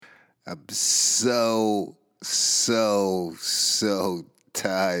I'm so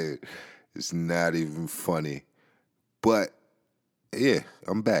tired. It's not even funny. But yeah,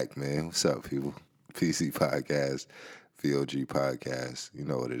 I'm back, man. What's up, people? PC Podcast, VOG Podcast. You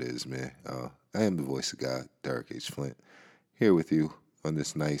know what it is, man. I am the voice of God, Derek H. Flint, here with you on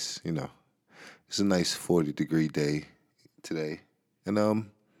this nice, it's a nice 40-degree day today. And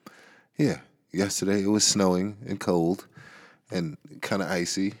yeah, yesterday it was snowing and cold and kind of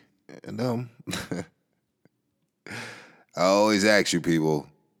icy. And I always ask you people,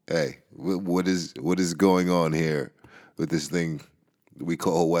 hey, what is going on here with this thing we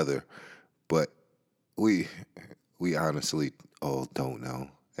call weather? But we honestly all don't know.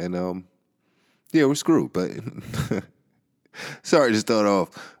 And yeah, we're screwed. But sorry to start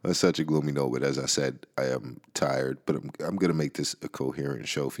off on such a gloomy note, but as I said, I am tired. But I'm gonna make this a coherent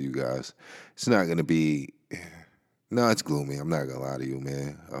show for you guys. It's not gonna be. No, it's gloomy. I'm not gonna lie to you,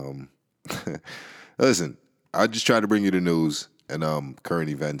 man. Listen, I just try to bring you the news and current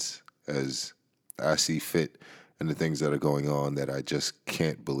events as I see fit, and the things that are going on that I just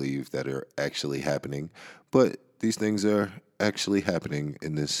can't believe that are actually happening. But these things are actually happening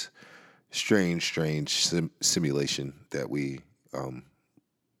in this strange simulation that we are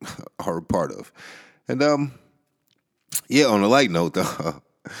a part of. And yeah, on a light note, though,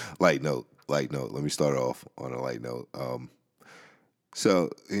 light note. Let me start off on a light note. So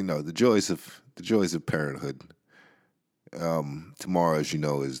the joys of parenthood. Tomorrow, as you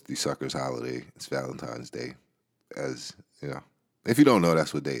know, is the suckers' holiday. It's Valentine's Day. As you know, if you don't know,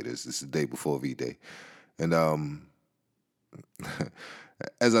 that's what day it is. It's the day before V-Day. And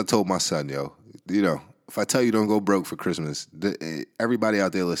as I told my son, if I tell you don't go broke for Christmas, everybody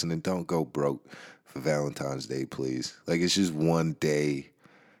out there listening, don't go broke for Valentine's Day, please. Like, it's just one day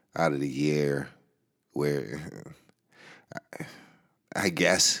out of the year where I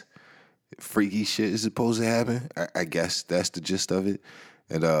guess freaky shit is supposed to happen. I guess that's the gist of it.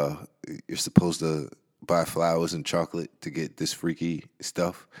 And you're supposed to buy flowers and chocolate to get this freaky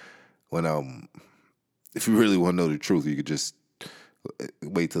stuff. When if you really want to know the truth, you could just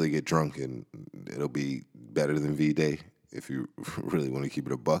wait till they get drunk and it'll be better than V-Day if you really want to keep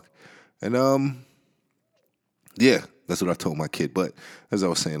it a buck. And yeah, that's what I told my kid. But as I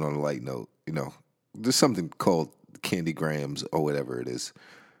was saying on a light note, there's something called candy grams or whatever it is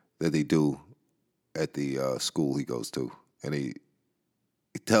that they do at the school he goes to. And he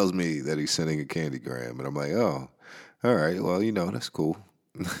tells me that he's sending a candy gram. And I'm like, oh, all right, well, that's cool.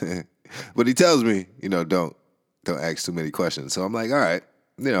 But he tells me, don't ask too many questions. So I'm like, all right,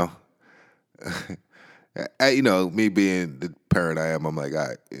 me being the parent I am, I'm like, all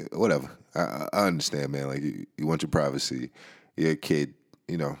right, whatever. I understand, man. Like, you want your privacy. You're a kid,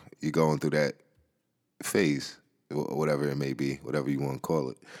 you're going through that phase, whatever it may be, whatever you want to call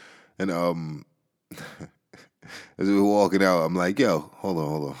it. And as we were walking out, I'm like, yo, hold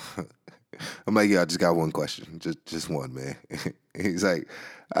on. I'm like, yo, I just got one question. Just one, man. He's like,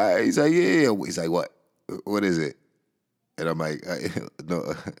 yeah. He's like, what? What is it? And I'm like,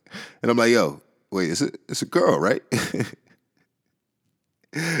 no. And I'm like, yo, wait, it's a girl, right?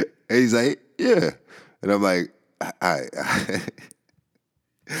 And he's like, yeah. And I'm like,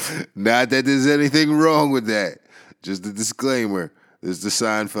 not that there's anything wrong with that. Just a disclaimer. There's the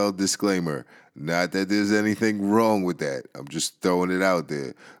Seinfeld disclaimer. Not that there's anything wrong with that. I'm just throwing it out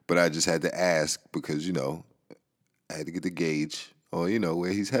there. But I just had to ask because, I had to get the gauge on,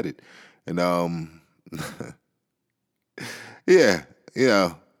 where he's headed. And, yeah,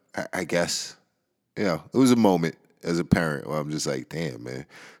 I guess, it was a moment as a parent where I'm just like, damn, man,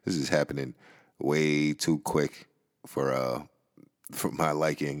 this is happening way too quick for my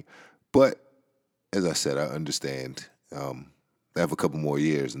liking. But as I said, I understand. I have a couple more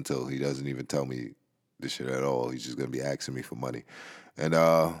years until he doesn't even tell me this shit at all. He's just gonna be asking me for money. And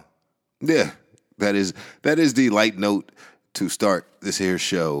yeah, that is the light note to start this here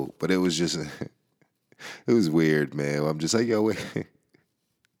show. But it was just it was weird, man. I'm just like, yo, wait.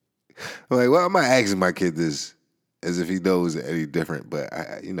 I'm like, well, I'm not asking my kid this as if he knows any different, but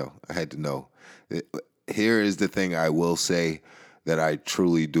I had to know. Here is the thing I will say that I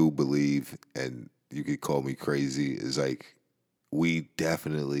truly do believe, and you could call me crazy, is like, we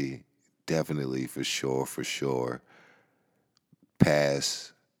definitely, for sure,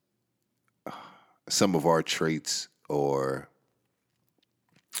 pass some of our traits or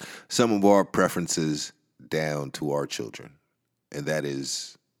some of our preferences down to our children. And that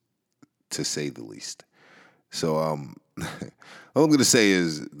is, to say the least. So all I'm going to say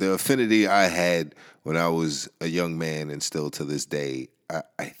is the affinity I had when I was a young man and still to this day,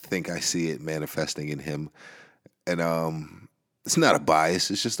 I think I see it manifesting in him. And It's not a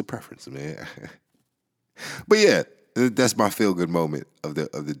bias. It's just a preference, man. But yeah, that's my feel good moment of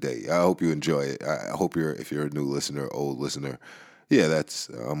the day. I hope you enjoy it. I hope if you're a new listener, old listener, yeah, that's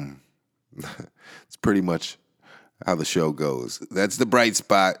it's pretty much how the show goes. That's the bright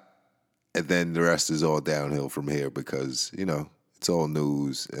spot, and then the rest is all downhill from here because it's all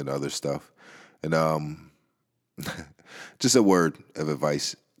news and other stuff. And just a word of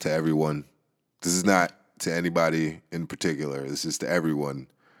advice to everyone. This is not to anybody in particular. This is to everyone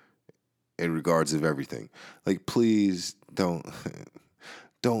in regards of everything. Like, please don't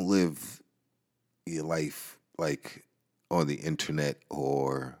live your life like on the internet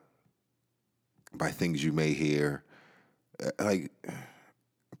or by things you may hear. Like,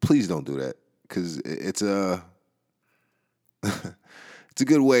 please don't do that because it's a it's a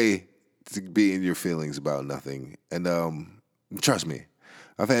good way to be in your feelings about nothing. And trust me,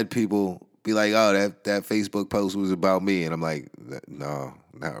 I've had people be like, "Oh, that Facebook post was about me," and I'm like, "No,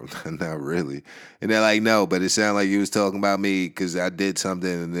 not really." And they're like, "No, but it sounded like you was talking about me because I did something,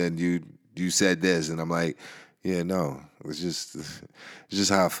 and then you said this," and I'm like, "Yeah, no, it's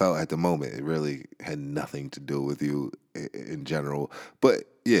just how I felt at the moment. It really had nothing to do with you in general." But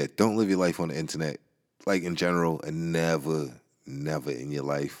yeah, don't live your life on the internet, like in general, and never in your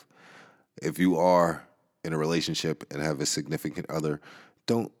life. If you are in a relationship and have a significant other,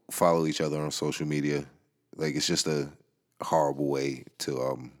 don't follow each other on social media. Like, it's just a horrible way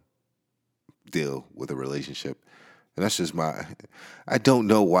to deal with a relationship. And that's just I don't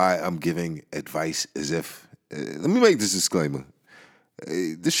know why I'm giving advice as if, let me make this disclaimer.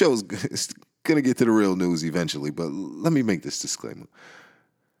 This show is going to get to the real news eventually, but let me make this disclaimer.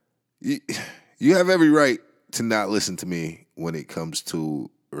 You have every right to not listen to me when it comes to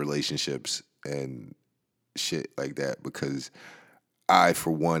relationships and shit like that, because I,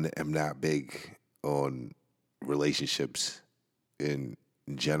 for one, am not big on relationships in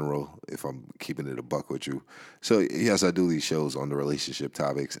general, if I'm keeping it a buck with you. So, yes, I do these shows on the relationship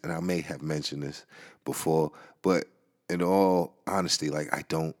topics, and I may have mentioned this before, but in all honesty, like, I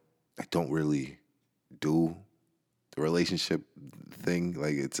don't really do the relationship thing.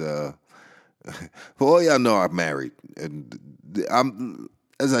 Like, it's for all y'all know, I'm married, and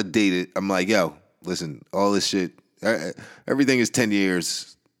as I dated, I'm like, yo, listen, all this shit, everything is 10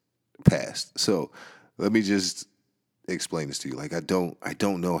 years past. So let me just explain this to you. Like, I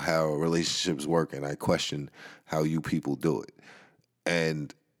don't know how relationships work, and I question how you people do it.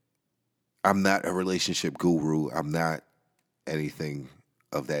 And I'm not a relationship guru. I'm not anything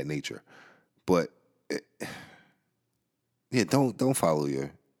of that nature. But yeah, don't follow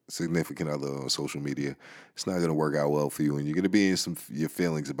your significant other on social media. It's not gonna work out well for you, and you're gonna be in your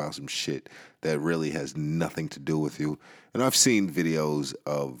feelings about some shit that really has nothing to do with you. And I've seen videos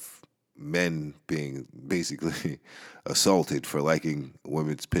of men being basically assaulted for liking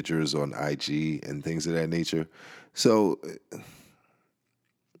women's pictures on IG and things of that nature. So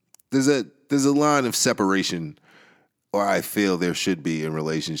there's a line of separation, or I feel there should be, in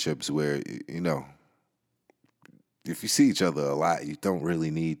relationships where if you see each other a lot, you don't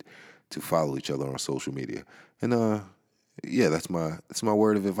really need to follow each other on social media. And yeah, that's my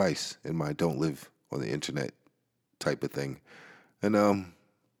word of advice and my don't live on the internet type of thing. And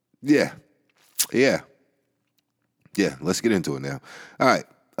yeah. Let's get into it now. All right,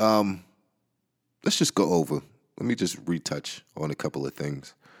 let's just go over. Let me just retouch on a couple of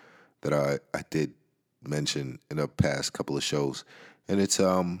things that I did mention in the past couple of shows, and it's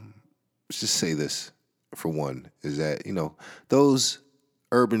let's just say this. For one, is that, those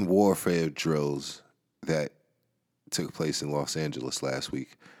urban warfare drills that took place in Los Angeles last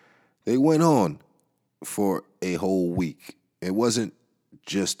week, they went on for a whole week. It wasn't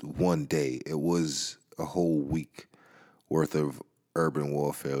just one day. It was a whole week worth of urban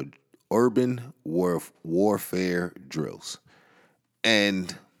warfare drills.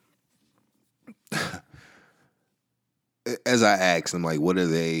 And as I asked, I'm like, what are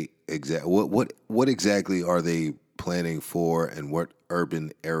they what exactly are they planning for, and what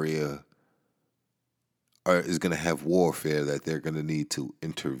urban area is going to have warfare that they're going to need to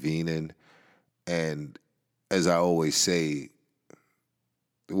intervene in? And as I always say,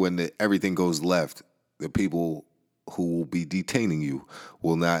 when everything goes left, the people who will be detaining you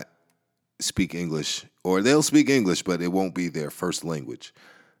will not speak English, or they'll speak English, but it won't be their first language,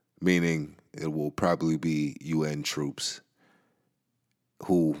 meaning it will probably be UN troops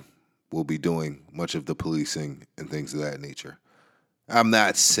who will be doing much of the policing and things of that nature. I'm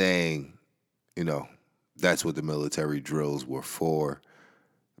not saying, that's what the military drills were for.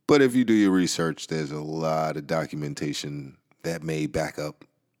 But if you do your research, there's a lot of documentation that may back up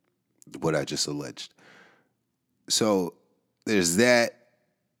what I just alleged. So there's that.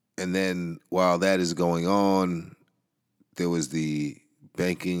 And then while that is going on, there was the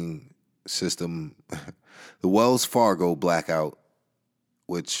banking system, the Wells Fargo blackout,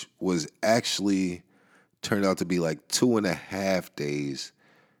 which was actually turned out to be like 2.5 days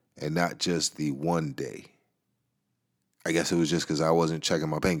and not just the one day. I guess it was just because I wasn't checking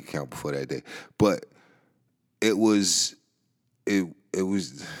my bank account before that day. But it was it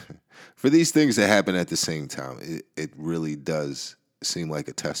was for these things to happen at the same time, it really does seem like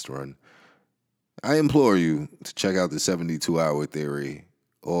a test run. I implore you to check out the 72-hour theory,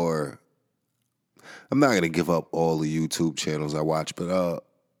 or I'm not going to give up all the YouTube channels I watch, but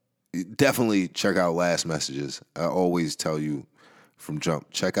definitely check out Last Messages. I always tell you from jump,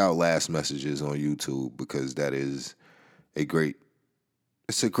 check out Last Messages on YouTube because that is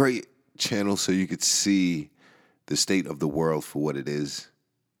it's a great channel so you could see the state of the world for what it is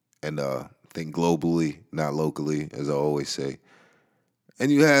and think globally, not locally, as I always say. And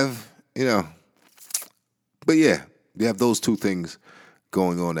you have, but yeah, you have those two things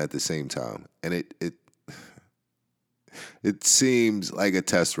going on at the same time. And it seems like a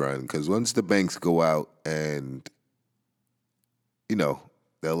test run because once the banks go out and,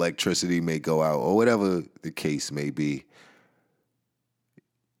 the electricity may go out or whatever the case may be,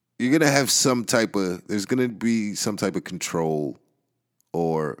 you're going to have there's going to be some type of control,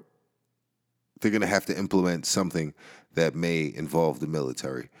 or they're going to have to implement something that may involve the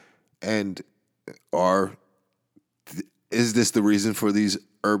military. And is this the reason for these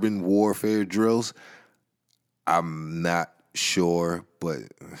urban warfare drills? I'm not sure, but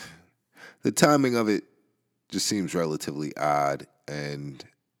the timing of it just seems relatively odd, and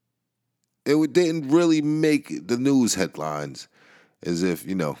it didn't really make the news headlines as if,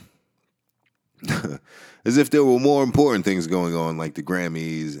 as if there were more important things going on, like the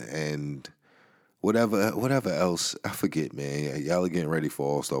Grammys and whatever else. I forget, man. Y'all are getting ready for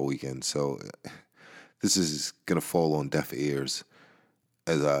All-Star Weekend, so this is going to fall on deaf ears,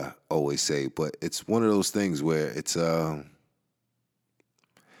 as I always say. But it's one of those things where it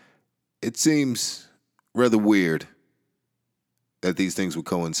seems rather weird that these things would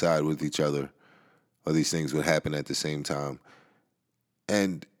coincide with each other, or these things would happen at the same time.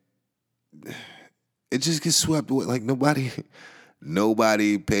 And it just gets swept away. Like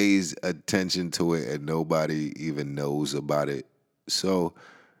nobody pays attention to it, and nobody even knows about it. So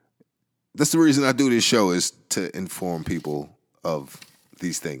that's the reason I do this show, is to inform people of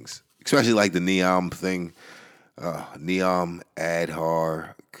these things, especially like the NEOM thing. NEOM,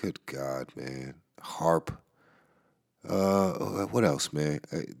 ADHAR, good God, man. HARP. What else, man?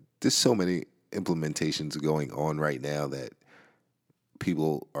 There's so many implementations going on right now that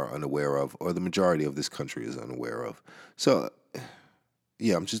people are unaware of, or the majority of this country is unaware of. So,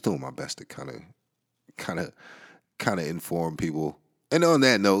 yeah, I'm just doing my best to kind of inform people. And on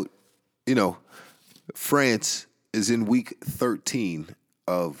that note, France is in week 13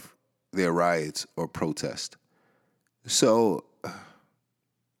 of their riots or protest. So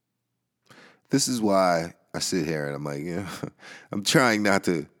this is why I sit here and I'm like, I'm trying not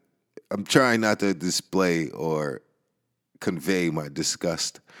to display or convey my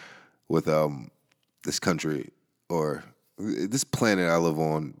disgust with this country or this planet I live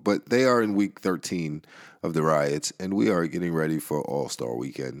on. But they are in week 13 of the riots, and we are getting ready for All-Star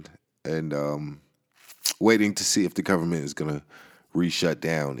Weekend, and waiting to see if the government is going to re-shut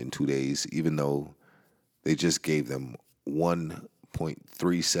down in 2 days, even though they just gave them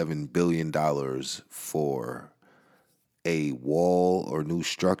 $1.37 billion for a wall or new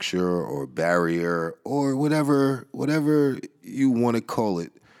structure or barrier or whatever you want to call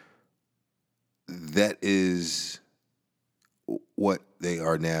it. That is what they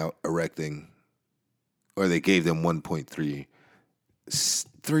are now erecting, or they gave them $1.3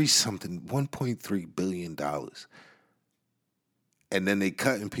 billion. And then they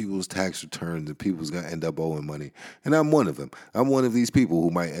cut in people's tax returns, and people's going to end up owing money. And I'm one of them. I'm one of these people who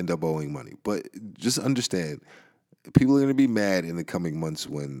might end up owing money. But just understand, people are going to be mad in the coming months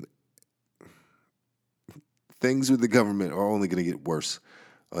when things with the government are only going to get worse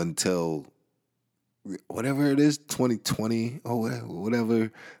until whatever it is, 2020 or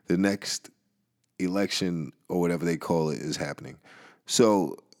whatever the next election or whatever they call it is happening.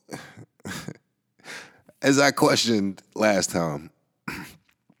 So, as I questioned last time,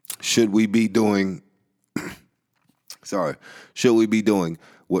 should we be doing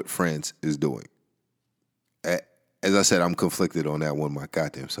what France is doing? As I said, I'm conflicted on that one my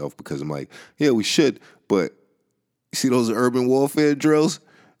goddamn self, because I'm like, yeah, we should, but you see those urban warfare drills?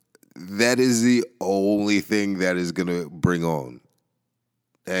 That is the only thing that is going to bring on.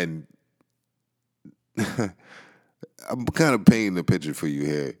 And I'm kind of painting the picture for you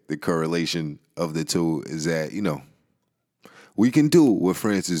here. The correlation of the two is that, we can do what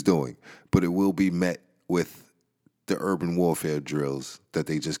France is doing, but it will be met with the urban warfare drills that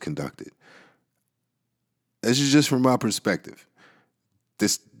they just conducted. This is just from my perspective.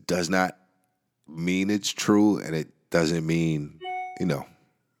 This does not mean it's true, and it doesn't mean,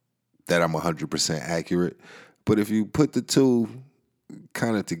 that I'm 100% accurate. But if you put the two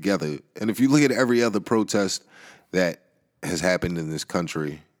kind of together, and if you look at every other protest that has happened in this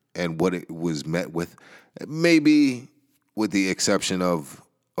country and what it was met with, maybe with the exception of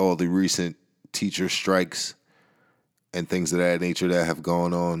all the recent teacher strikes and things of that nature that have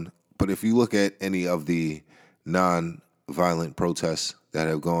gone on. But if you look at any of the non-violent protests that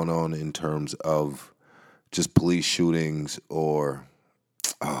have gone on in terms of just police shootings or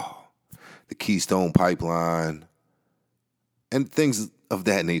the Keystone Pipeline and things of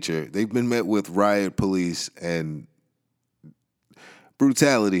that nature, they've been met with riot police and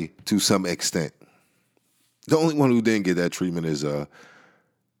brutality to some extent. The only one who didn't get that treatment is,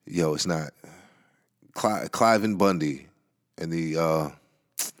 it's not Cliven Bundy and the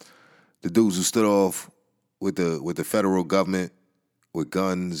dudes who stood off with the federal government with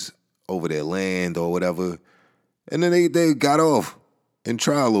guns over their land or whatever, and then they got off in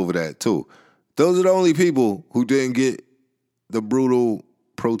trial over that too. Those are the only people who didn't get the brutal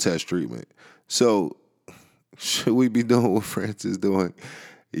protest treatment. So, should we be doing what France is doing?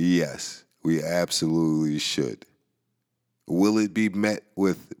 Yes, we absolutely should. Will it be met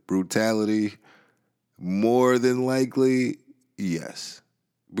with brutality? More than likely, yes.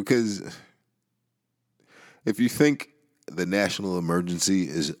 Because if you think the national emergency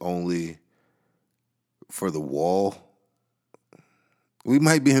is only for the wall, we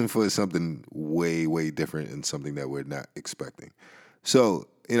might be in for something way, way different and something that we're not expecting. So,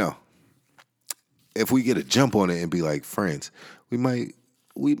 if we get a jump on it and be like France, we might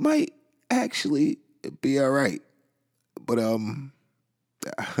actually be all right. But I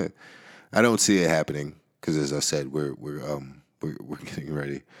don't see it happening because, as I said, we're getting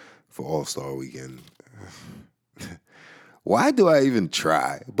ready for All-Star Weekend. Why do I even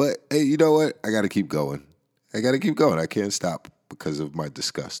try? But hey, you know what? I got to keep going. I can't stop because of my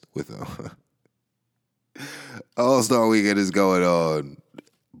disgust with All-Star Weekend is going on.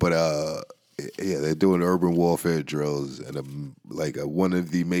 But they're doing urban warfare drills and one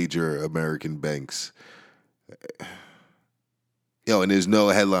of the major American banks. And there's no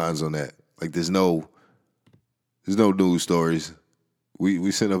headlines on that. Like there's no news stories.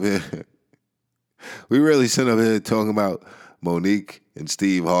 We sit up here. We really sit up here talking about Monique and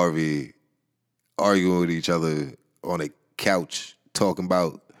Steve Harvey arguing with each other on a couch, talking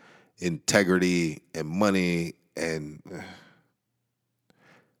about integrity and money and.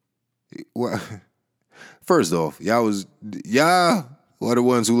 Well, first off, y'all are the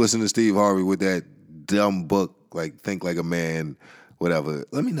ones who listen to Steve Harvey with that dumb book, like Think Like a Man, whatever.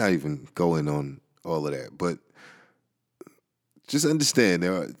 Let me not even go in on all of that, but just understand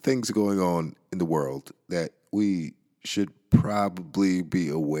there are things going on in the world that we should probably be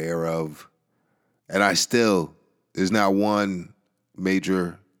aware of. And there's not one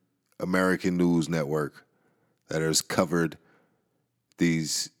major American news network that has covered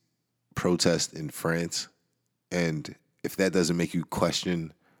these protests in France. And if that doesn't make you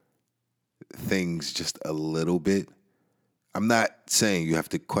question things just a little bit, I'm not saying you have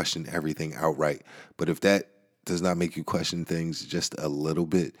to question everything outright, but if that does not make you question things just a little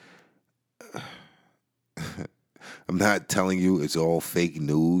bit, I'm not telling you it's all fake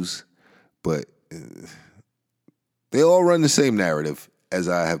news, but they all run the same narrative, as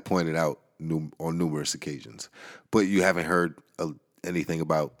I have pointed out on numerous occasions. But you haven't heard anything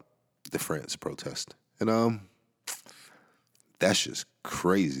about the France protest. And that's just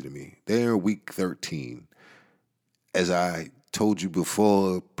crazy to me. They're in week 13. As I told you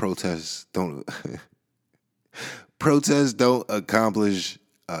before, protests don't accomplish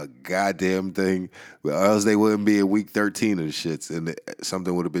a goddamn thing, or else they wouldn't be in week 13 of the shits, and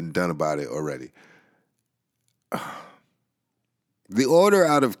something would have been done about it already. The order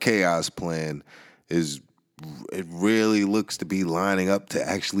out of chaos plan it really looks to be lining up to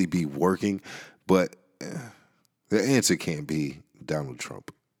actually be working, but the answer can't be Donald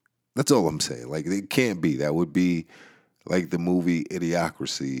Trump. That's all I'm saying. Like, it can't be. That would be like the movie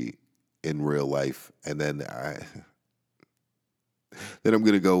Idiocracy in real life, and then I'm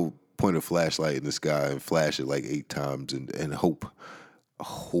gonna go point a flashlight in the sky and flash it like 8 times and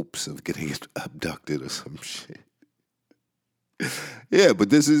hopes of getting abducted or some shit. Yeah, but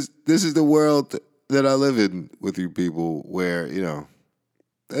this is the world that I live in with you people, where,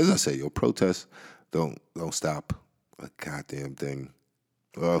 as I say, your protests don't stop a goddamn thing,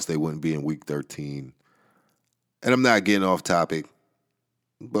 or else they wouldn't be in week 13. And I'm not getting off topic,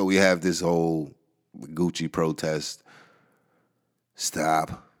 but we have this whole Gucci protest.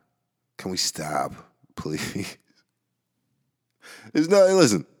 Stop. Can we stop, please? It's not.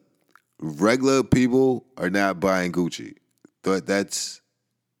 Listen, regular people are not buying Gucci. That's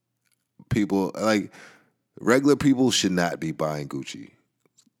people like regular people should not be buying Gucci.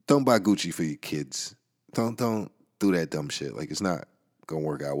 Don't buy Gucci for your kids. Don't do that dumb shit. Like it's not gonna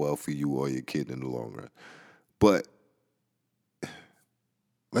work out well for you or your kid in the long run. But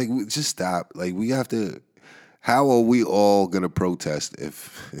like, just stop. Like we have to. How are we all gonna protest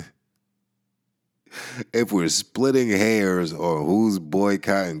if if we're splitting hairs on who's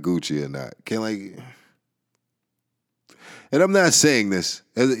boycotting Gucci or not? Can like, and I'm not saying this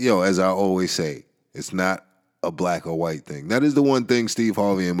as I always say, it's not a black or white thing. That is the one thing Steve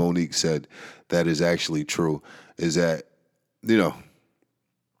Harvey and Monique said that is actually true. Is that it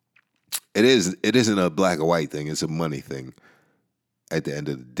isn't a black or white thing. It's a money thing. At the end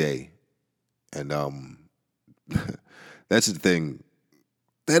of the day, and that's the thing.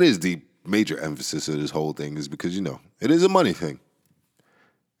 That is the major emphasis of this whole thing is because, it is a money thing.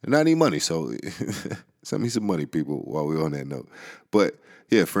 And I need money, so send me some money, people, while we're on that note. But,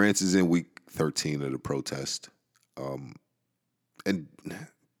 yeah, France is in week 13 of the protest. And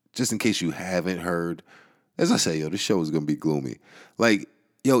just in case you haven't heard, as I say, this show is going to be gloomy. Like,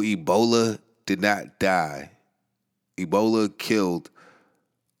 Ebola did not die. Ebola killed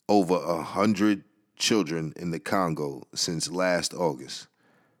over 100 children in the Congo since last August.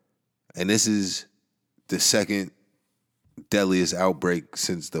 And this is the second deadliest outbreak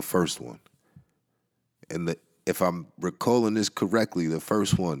since the first one. And if I'm recalling this correctly, the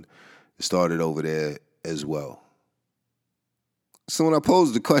first one started over there as well. So when I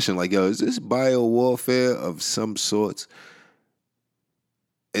posed the question, like, is this bio-warfare of some sorts?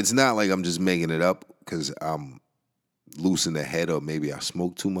 It's not like I'm just making it up because I'm loose in the head or maybe I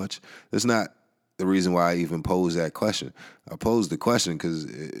smoke too much. That's not the reason why I even posed that question. I posed the question because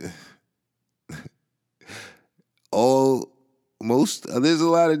there's a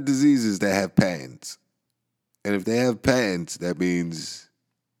lot of diseases that have patents. And if they have patents, that means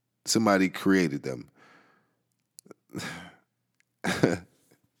somebody created them.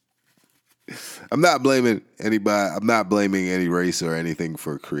 I'm not blaming anybody. I'm not blaming any race or anything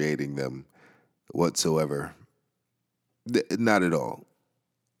for creating them whatsoever. Not at all.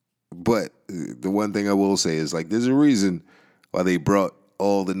 But the one thing I will say is, like, there's a reason why they brought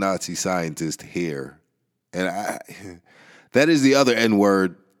all the Nazi scientists here. And that is the other N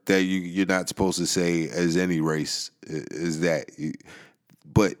word that you're not supposed to say as any race, is that.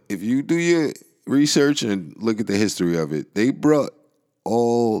 But if you do your research and look at the history of it, they brought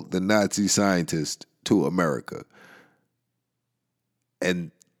all the Nazi scientists to America. And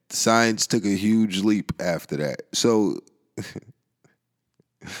science took a huge leap after that. So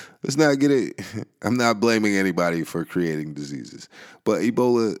let's not get it. I'm not blaming anybody for creating diseases. But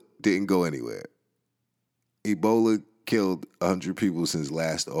Ebola didn't go anywhere. Ebola killed 100 people since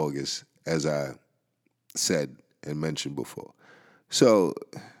last August, as I said and mentioned before. So,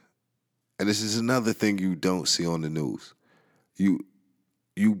 and this is another thing you don't see on the news.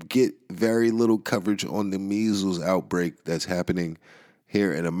 You get very little coverage on the measles outbreak that's happening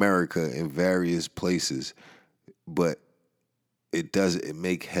here in America in various places, but it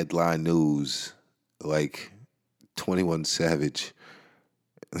make headline news like 21 Savage.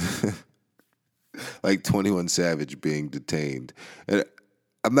 Like 21 Savage being detained. And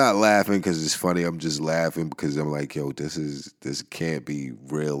I'm not laughing because it's funny. I'm just laughing because I'm like, this can't be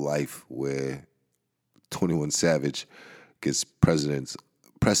real life where 21 Savage gets precedence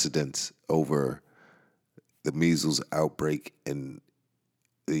over the measles outbreak and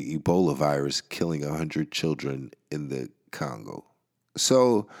the Ebola virus killing 100 children in the Congo.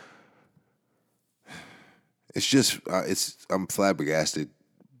 So it's just, I'm flabbergasted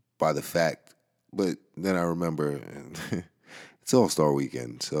by the fact. But then I remember it's All-Star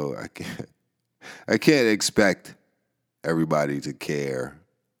Weekend, so I can't expect everybody to care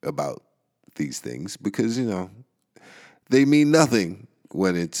about these things because they mean nothing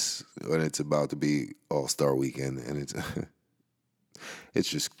when it's about to be All-Star Weekend, and it's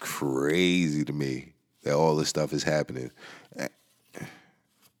just crazy to me that all this stuff is happening.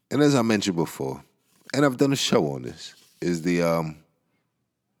 And as I mentioned before, and I've done a show on this, is the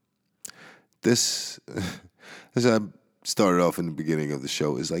this, as I started off in the beginning of the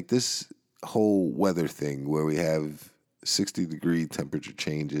show, is like this whole weather thing where we have 60-degree temperature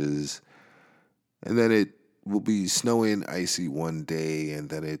changes, and then it will be snowy and icy one day, and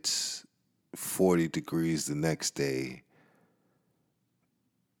then it's 40 degrees the next day.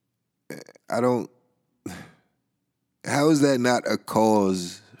 I don't. How is that not a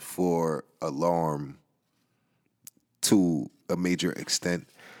cause for alarm to a major extent?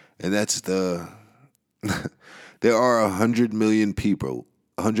 And that's there are 100 million people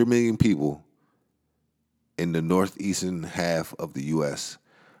in the northeastern half of the U.S.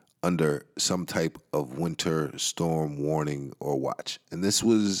 under some type of winter storm warning or watch. And this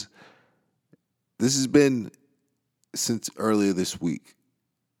has been since earlier this week.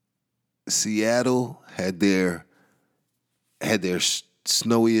 Seattle had their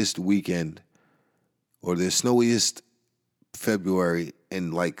snowiest weekend, or their snowiest February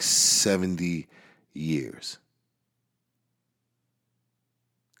in like 70 years.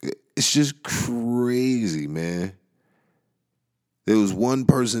 It's just crazy, man. There was one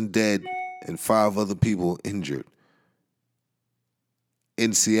person dead and 5 other people injured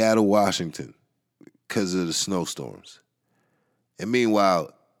in Seattle, Washington, because of the snowstorms. And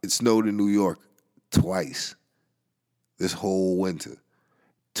meanwhile, it snowed in New York twice this whole winter.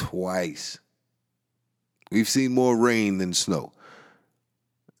 Twice. We've seen more rain than snow.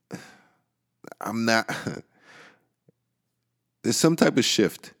 There's some type of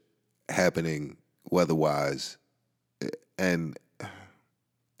shift happening weather-wise. And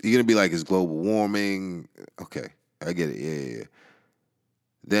you're going to be like, it's global warming. Okay, I get it. Yeah.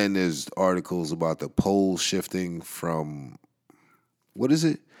 Then there's articles about the pole shifting from, what is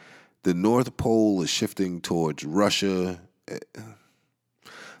it? The North Pole is shifting towards Russia.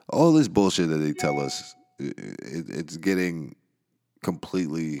 All this bullshit that they tell us, it's getting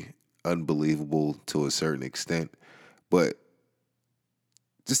completely unbelievable to a certain extent. But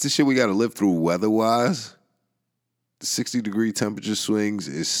just the shit we got to live through weather-wise, the 60-degree temperature swings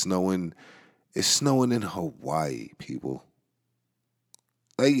is snowing. It's snowing in Hawaii, people.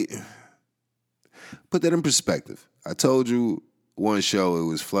 Like, put that in perspective. I told you one show it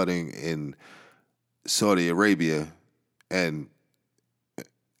was flooding in Saudi Arabia, and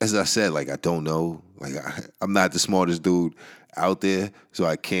as I said, like, I don't know. Like, I'm not the smartest dude out there, so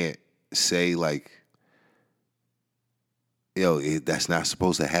I can't say, like, that's not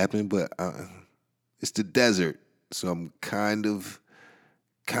supposed to happen, but it's the desert, so I'm kind of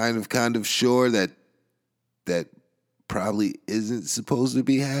sure that probably isn't supposed to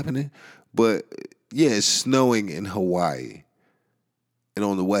be happening. But yeah, it's snowing in Hawaii and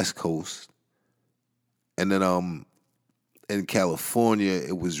on the West Coast. And then in California,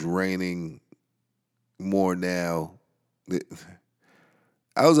 it was raining more now.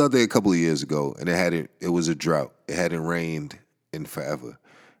 I was out there a couple of years ago, and it was a drought. It hadn't rained in forever.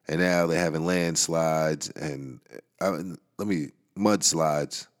 And now they're having landslides and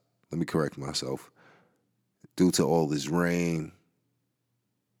mudslides. Let me correct myself. Due to all this rain,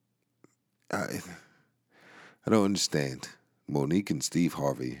 I don't understand. Monique and Steve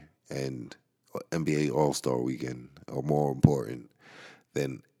Harvey and NBA All-Star Weekend are more important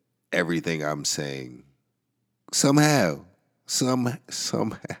than everything I'm saying. Somehow. I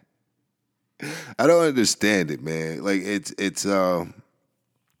don't understand it, man. Like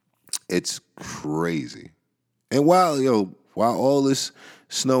it's crazy. And while all this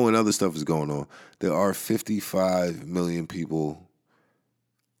snow and other stuff is going on, there are 55 million people,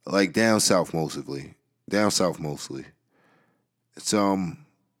 like down south mostly. It's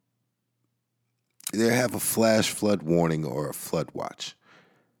they have a flash flood warning or a flood watch.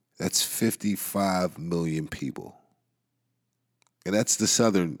 That's 55 million people. And that's the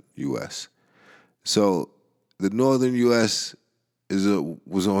southern U.S. So the northern U.S.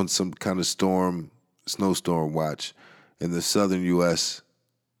 was on some kind of snowstorm watch, and the southern U.S.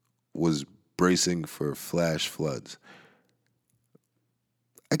 was bracing for flash floods.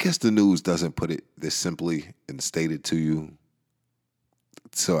 I guess the news doesn't put it this simply and state it to you.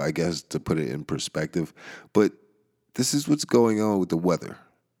 So I guess to put it in perspective, but this is what's going on with the weather.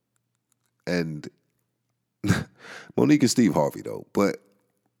 And Monique and Steve Harvey, though, but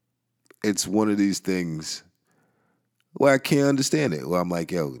it's one of these things where I can't understand it. Where I'm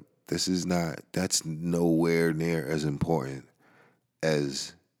like, that's nowhere near as important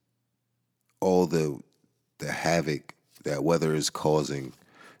as all the havoc that weather is causing,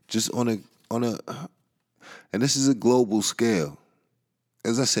 just on a, and this is a global scale.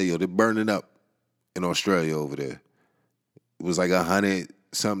 As I say, they're burning up in Australia over there. It was like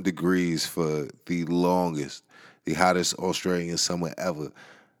 100-something degrees for the longest, the hottest Australian summer ever.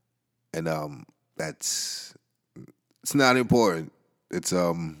 And it's not important. It's we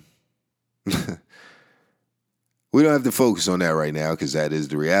don't have to focus on that right now because that is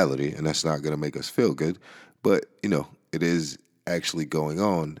the reality, and that's not going to make us feel good. But it is actually going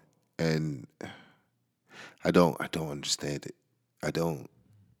on, and I don't understand it. I don't.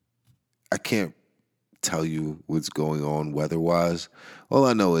 I can't tell you what's going on weather-wise. All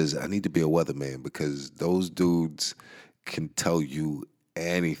I know is I need to be a weatherman because those dudes can tell you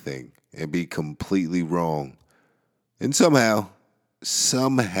anything and be completely wrong. And somehow,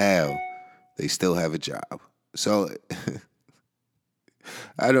 they still have a job. So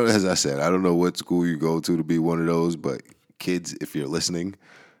I don't, as I said, I don't know what school you go to be one of those, but kids, if you're listening,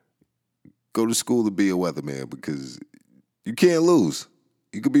 go to school to be a weatherman because you can't lose.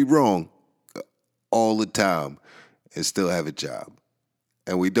 You could be wrong all the time and still have a job.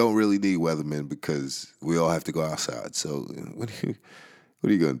 And we don't really need weathermen because we all have to go outside. So what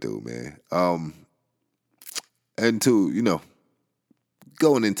are you gonna do, man? And to,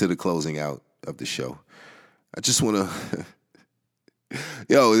 going into the closing out of the show, I just wanna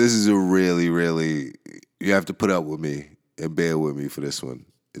this is a really, really, you have to put up with me and bear with me for this one.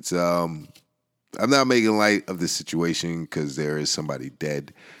 It's I'm not making light of the situation because there is somebody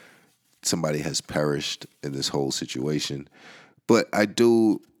dead. Somebody has perished in this whole situation. But I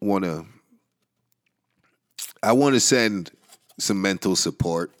want to send some mental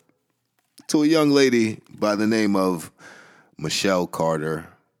support to a young lady by the name of Michelle Carter.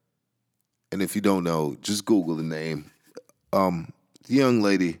 And if you don't know, just Google the name. The young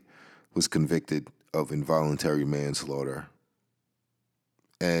lady was convicted of involuntary manslaughter.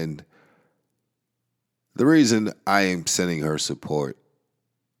 And the reason I am sending her support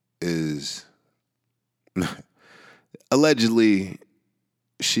is allegedly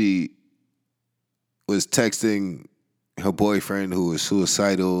she was texting her boyfriend who was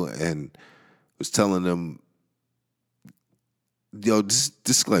suicidal and was telling him,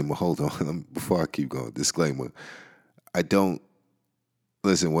 disclaimer, hold on, before I keep going, disclaimer. I don't,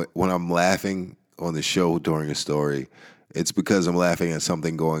 listen, when I'm laughing on the show during a story, it's because I'm laughing at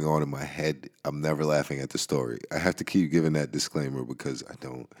something going on in my head. I'm never laughing at the story. I have to keep giving that disclaimer because I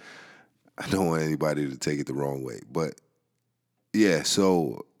don't want anybody to take it the wrong way. But yeah,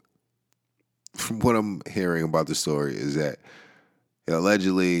 so from what I'm hearing about the story is that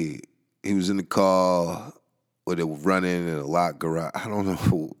allegedly he was in the car where they were running in a locked garage. I don't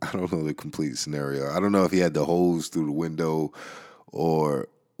know the complete scenario. I don't know if he had the hose through the window or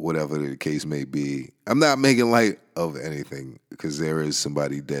whatever the case may be. I'm not making light of anything because there is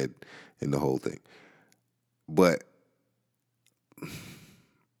somebody dead in the whole thing. But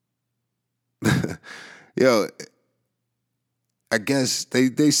I guess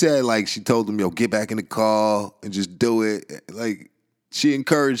they said like she told him, get back in the car and just do it. Like she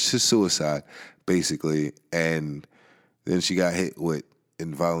encouraged his suicide, basically. And then she got hit with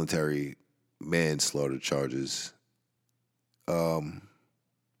involuntary manslaughter charges.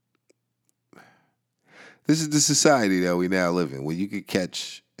 This is the society that we now live in, where you could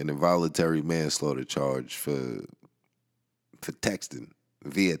catch an involuntary manslaughter charge for texting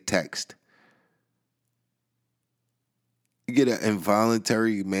via text. You get an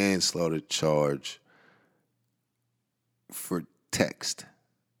involuntary manslaughter charge for text.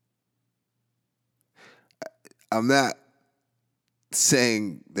 I'm not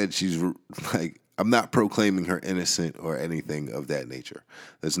saying that she's like, I'm not proclaiming her innocent or anything of that nature.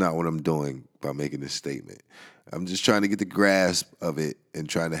 That's not what I'm doing by making this statement. I'm just trying to get the grasp of it and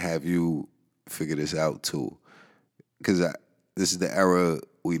trying to have you figure this out too. Because this is the era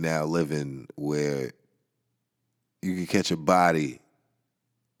we now live in where you can catch a body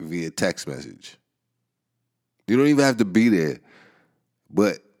via text message. You don't even have to be there.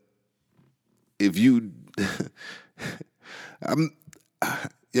 But if you,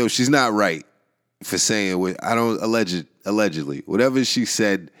 she's not right for saying what allegedly. Whatever she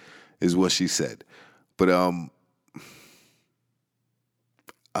said is what she said. But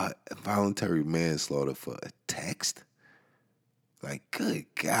voluntary manslaughter for a text? Like, good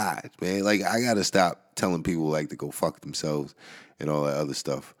God, man. Like, I gotta stop telling people like to go fuck themselves and all that other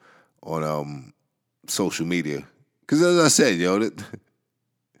stuff on social media. Cause as I said,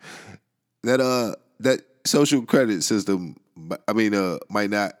 that social credit system, might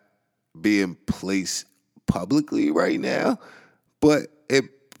not be in place publicly right now, but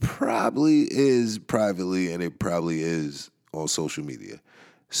it probably is privately and it probably is on social media.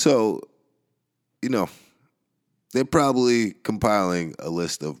 So, they're probably compiling a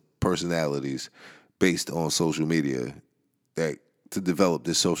list of personalities based on social media to develop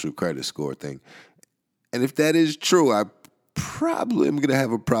this social credit score thing. And if that is true, I probably am going to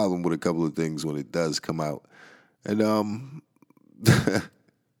have a problem with a couple of things when it does come out. And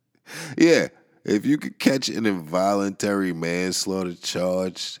yeah, if you could catch an involuntary manslaughter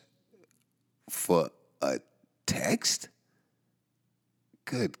charge for a text,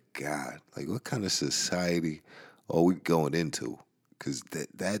 good God, like what kind of society are we going into? Because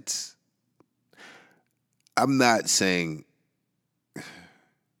that's, I'm not saying,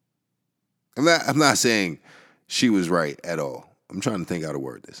 I'm not saying she was right at all. I'm trying to think how to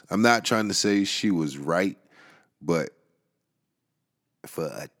word this. I'm not trying to say she was right, but for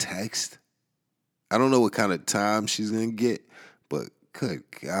a text, I don't know what kind of time she's gonna get, but good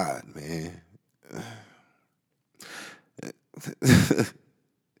God, man.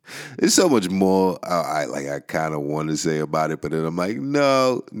 There's so much more I kind of want to say about it, but then I'm like,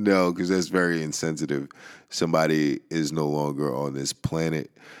 no, because that's very insensitive. Somebody is no longer on this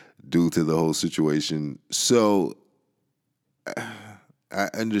planet due to the whole situation. So I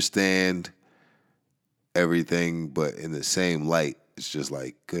understand everything, but in the same light, it's just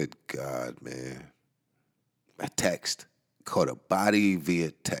like, good God, man. A text. Caught a body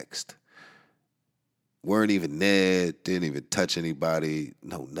via text. Weren't even there, didn't even touch anybody,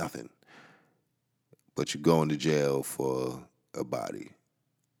 no nothing. But you're going to jail for a body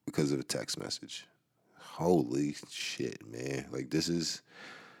because of a text message. Holy shit, man. Like this is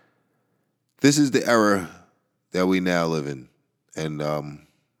the era that we now live in. And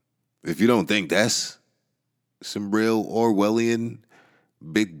if you don't think that's some real Orwellian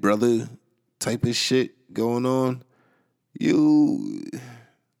Big Brother type of shit going on, you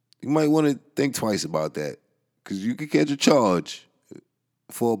might want to think twice about that. Because you could catch a charge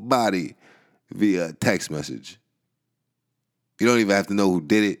for a body via text message. You don't even have to know who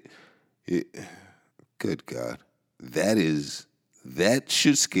did it. Good God. That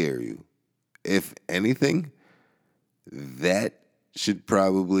should scare you. If anything, that should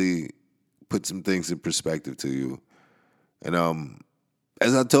probably put some things in perspective to you. And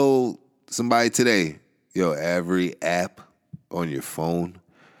as I told somebody today, every app on your phone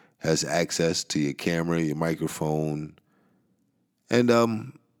has access to your camera, your microphone, and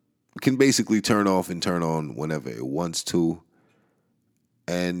can basically turn off and turn on whenever it wants to.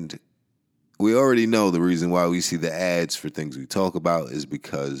 And we already know the reason why we see the ads for things we talk about is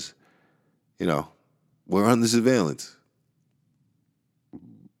because, we're under surveillance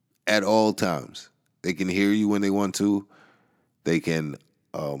at all times. They can hear you when they want to. They can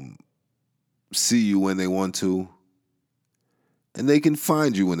see you when they want to. And they can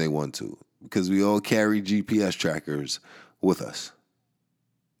find you when they want to, because we all carry GPS trackers with us.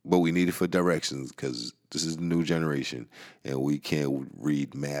 But we need it for directions, because this is the new generation, and we can't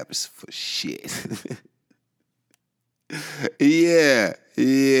read maps for shit. Yeah.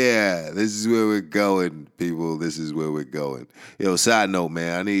 This is where we're going, people. This is where we're going. Side note,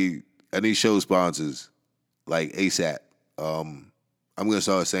 man, I need show sponsors like ASAP. I'm gonna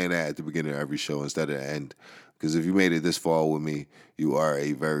start saying that at the beginning of every show instead of the end. Because if you made it this far with me, you are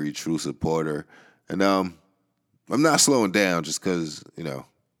a very true supporter. And I'm not slowing down just because,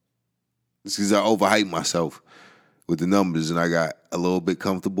 it's because I overhyped myself with the numbers and I got a little bit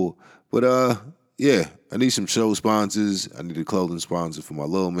comfortable. But yeah, I need some show sponsors. I need a clothing sponsor for my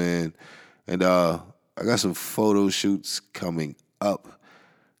little man. And I got some photo shoots coming up.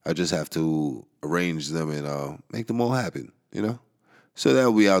 I just have to arrange them and make them all happen, So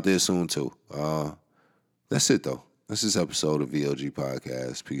that'll be out there soon too. That's it though. That's this episode of VLG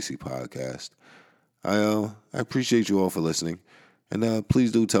Podcast, PC Podcast. I appreciate you all for listening. And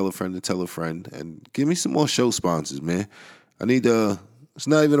please do tell a friend to tell a friend. And give me some more show sponsors, man. I need it's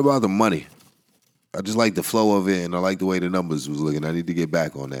not even about the money. I just like the flow of it, and I like the way the numbers was looking. I need to get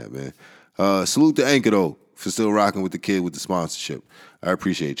back on that, man. Salute to Anchor, though, for still rocking with the kid with the sponsorship. I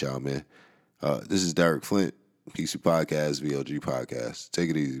appreciate y'all, man. This is Derek Flint, PC Podcast, VLG Podcast. Take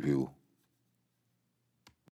it easy, people.